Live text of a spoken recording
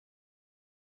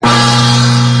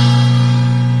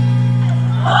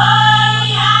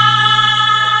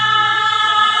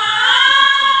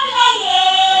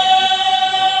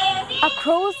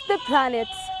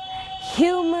planet,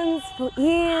 humans for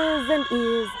years and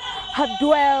years have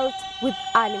dwelt with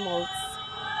animals,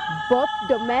 both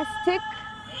domestic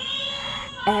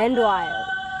and wild.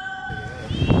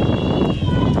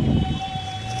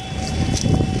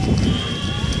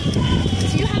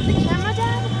 Do you have the camera,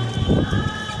 Dad?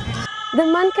 The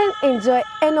man can enjoy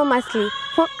enormously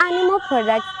from animal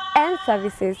products and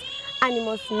services,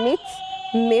 animals' meat,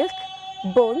 milk,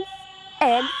 bones,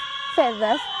 eggs,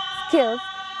 feathers, scales,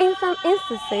 in some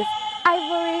instances,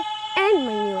 ivory and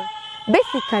manure.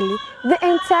 Basically, the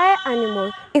entire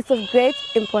animal is of great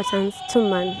importance to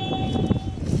man.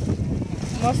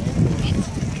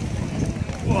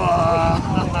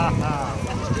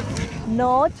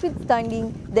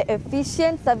 Notwithstanding the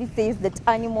efficient services that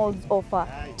animals offer,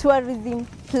 tourism,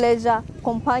 pleasure,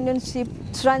 companionship,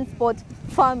 transport,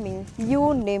 farming,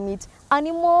 you name it,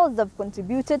 animals have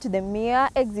contributed to the mere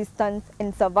existence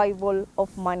and survival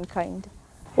of mankind.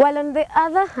 While on the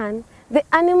other hand, the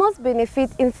animals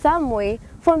benefit in some way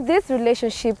from this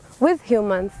relationship with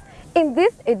humans. In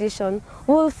this edition,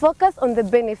 we will focus on the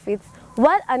benefits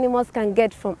wild animals can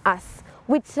get from us.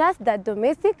 We trust that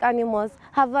domestic animals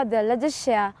have had the largest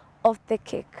share of the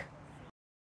cake.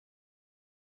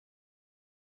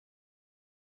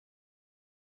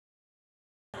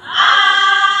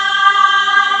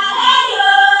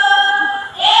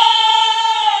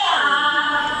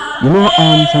 You know,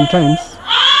 sometimes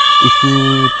if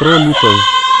you throw litters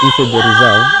inside the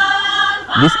reserve,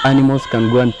 these animals can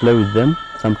go and play with them.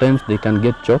 Sometimes they can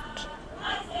get choked.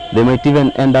 They might even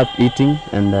end up eating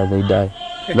and they die.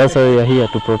 That's why we are here,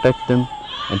 to protect them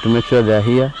and to make sure they are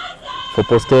here for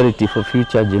posterity, for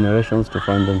future generations to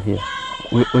find them here.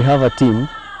 We have a team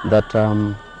that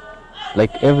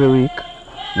like every week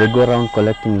they go around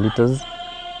collecting litters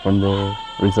from the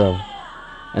reserve.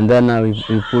 And then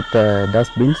we put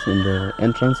dustbins in the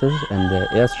entrances and the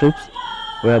airstrips,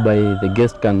 whereby the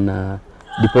guests can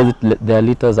deposit their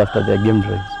litters after their game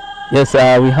drives. Yes,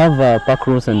 we have park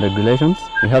rules and regulations.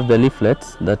 We have the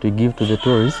leaflets that we give to the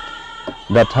tourists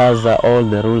that has all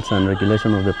the rules and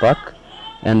regulations of the park.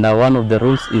 And one of the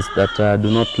rules is that do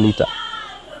not litter.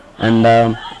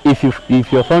 And if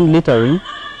you're found littering,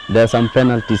 there are some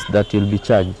penalties that you'll be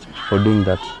charged for doing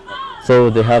that.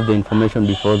 So they have the information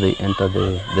before they enter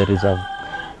the reserve.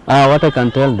 What I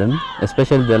can tell them,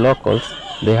 especially the locals,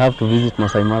 they have to visit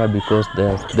Maasai Mara because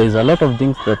there's a lot of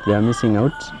things that they are missing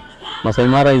out. Maasai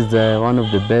Mara is one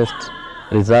of the best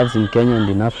reserves in Kenya and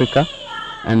in Africa,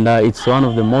 and it's one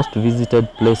of the most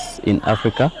visited places in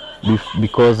Africa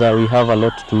because we have a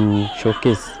lot to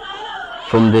showcase,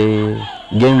 from the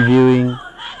game viewing,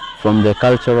 from the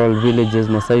cultural villages,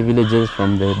 Maasai villages,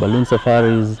 from the balloon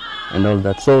safaris and all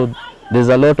that. So there's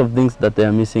a lot of things that they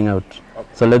are missing out.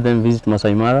 So let them visit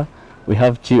Maasai Mara. We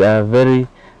have very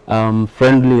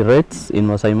friendly rates in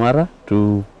Maasai Mara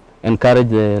to encourage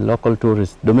the local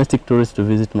tourists, domestic tourists, to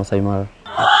visit Maasai Mara.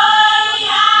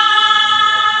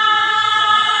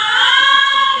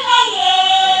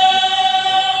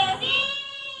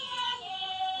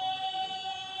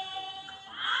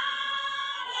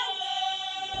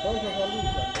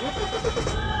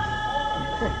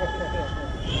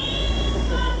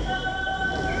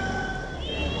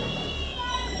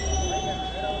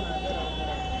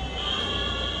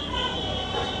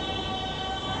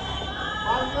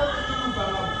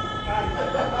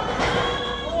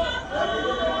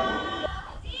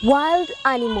 Wild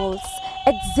animals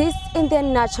exist in their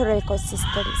natural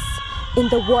ecosystems, in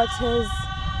the waters,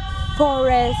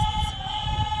 forests,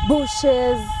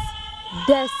 bushes,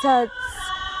 deserts,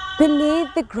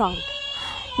 beneath the ground.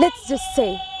 Let's just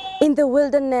say, in the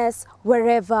wilderness,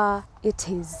 wherever it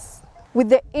is. With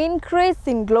the increase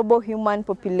in global human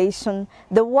population,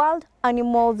 the wild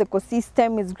animals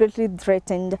ecosystem is greatly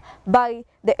threatened by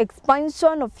the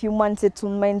expansion of human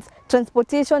settlements,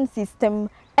 transportation system,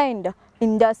 and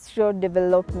industrial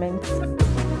development.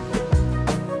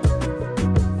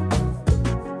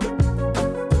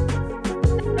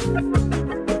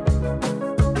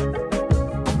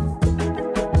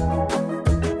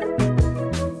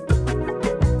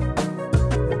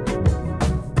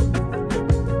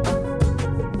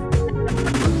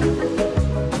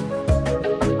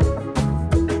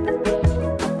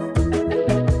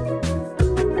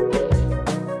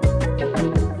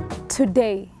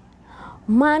 Today,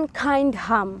 mankind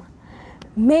harm,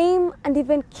 maim and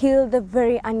even kill the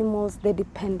very animals they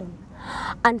depend on.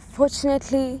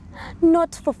 Unfortunately,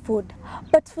 not for food,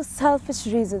 but for selfish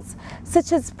reasons,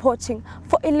 such as poaching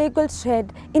for illegal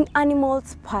trade in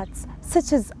animals' parts,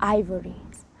 such as ivory.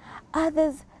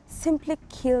 Others simply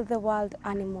kill the wild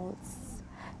animals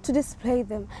to display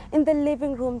them in the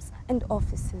living rooms and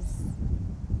offices.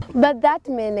 But that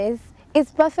menace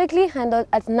is perfectly handled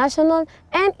at national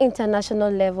and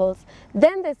international levels.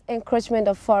 Then there's encroachment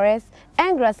of forests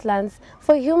and grasslands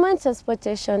for human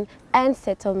transportation and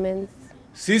settlements.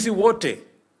 Sisi wote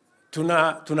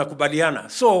tunakubaliana.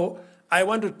 So I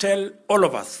want to tell all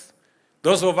of us,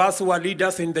 those of us who are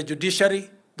leaders in the judiciary,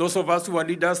 those of us who are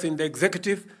leaders in the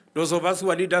executive, those of us who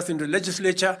are leaders in the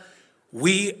legislature,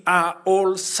 we are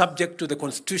all subject to the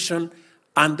Constitution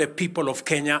and the people of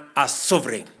Kenya are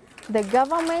sovereign. The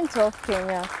government of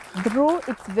Kenya, through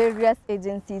its various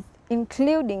agencies,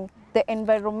 including the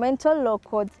environmental law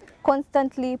codes,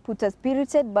 constantly put a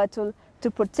spirited battle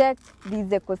to protect these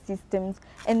ecosystems.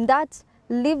 And that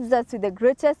leaves us with the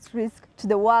greatest risk to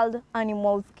the wild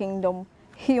animals kingdom,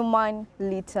 human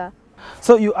litter.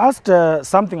 So you asked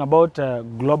something about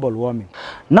global warming.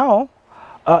 Now,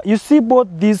 you see both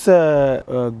these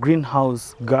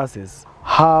greenhouse gases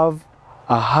have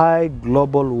a high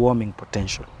global warming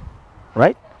potential,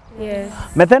 right?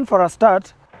 Yes. Methane, for a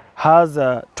start, has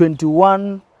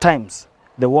 21 times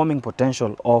the warming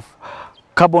potential of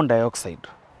carbon dioxide.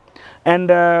 And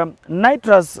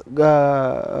nitrous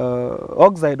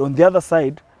oxide, on the other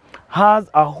side, has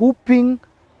a whooping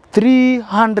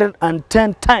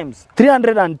 310 times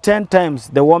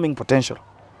the warming potential.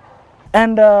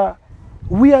 And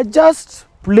we are just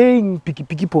playing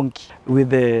piki ponky with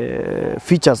the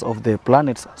features of the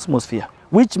planet's atmosphere,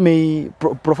 which may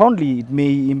profoundly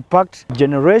impact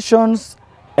generations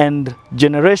and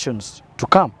generations to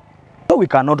come. So we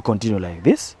cannot continue like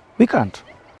this. We can't.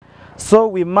 So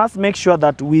we must make sure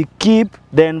that we keep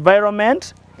the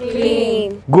environment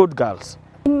clean. Good girls.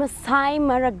 In Maasai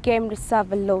Mara Game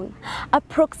Reserve alone,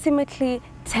 approximately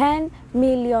 10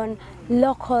 million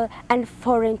local and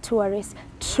foreign tourists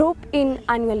troop in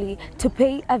annually to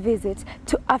pay a visit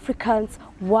to Africa's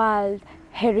wild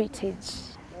heritage.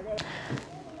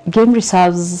 Game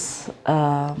reserves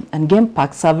and game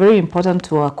parks are very important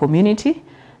to our community,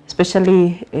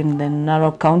 especially in the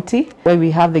Narok County, where we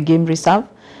have the game reserve,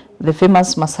 the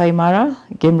famous Maasai Mara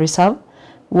Game Reserve,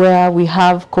 where we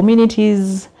have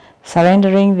communities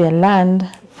surrendering their land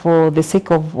for the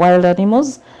sake of wild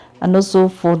animals and also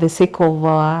for the sake of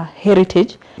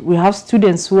heritage. We have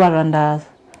students who are under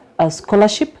a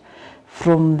scholarship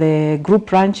from the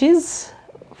group ranches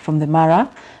from the Mara.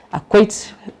 A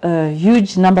quite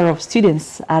huge number of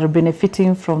students are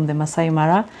benefiting from the Maasai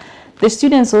Mara. The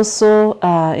students also,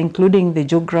 including the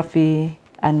geography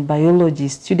and biology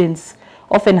students,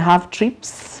 often have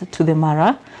trips to the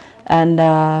Mara, and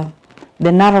the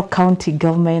Narok County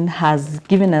government has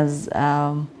given us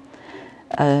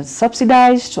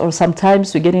subsidized, or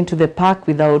sometimes we get into the park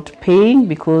without paying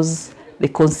because they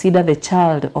consider the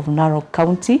child of Narok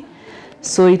County.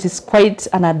 So it is quite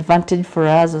an advantage for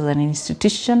us as an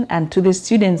institution and to the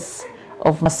students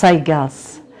of Maasai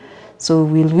girls. So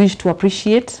we'll wish to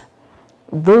appreciate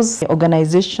those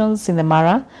organizations in the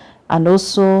Mara and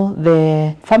also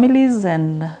the families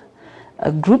and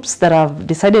groups that have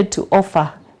decided to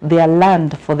offer their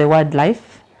land for the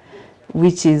wildlife,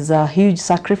 which is a huge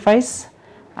sacrifice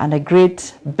and a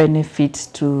great benefit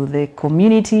to the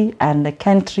community and the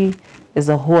country as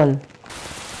a whole.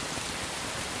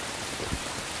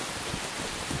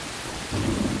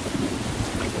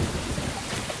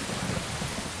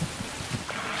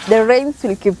 The rains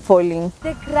will keep falling.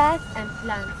 The grass and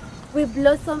plants will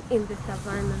blossom in the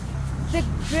savannah. The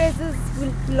grazers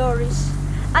will flourish,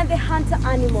 and the hunter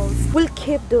animals will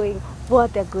keep doing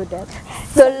what they're good at.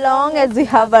 So long as we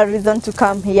have a reason to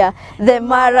come here, the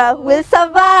Mara will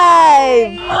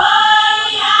survive.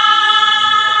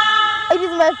 It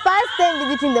is my first time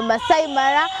visiting the Maasai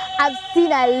Mara. I've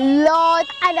seen a lot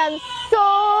and I'm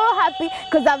so happy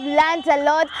because I've learned a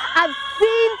lot. I've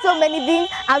seen so many things.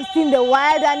 I've seen the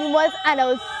wild animals and I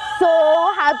was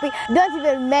so happy. Don't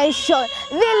even mention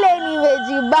Vile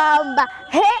Nimejibamba.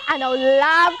 Hey, and I would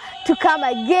love to come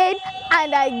again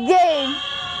and again.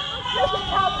 Look at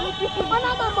how beautiful.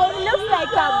 Looks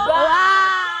like a bird. Wow.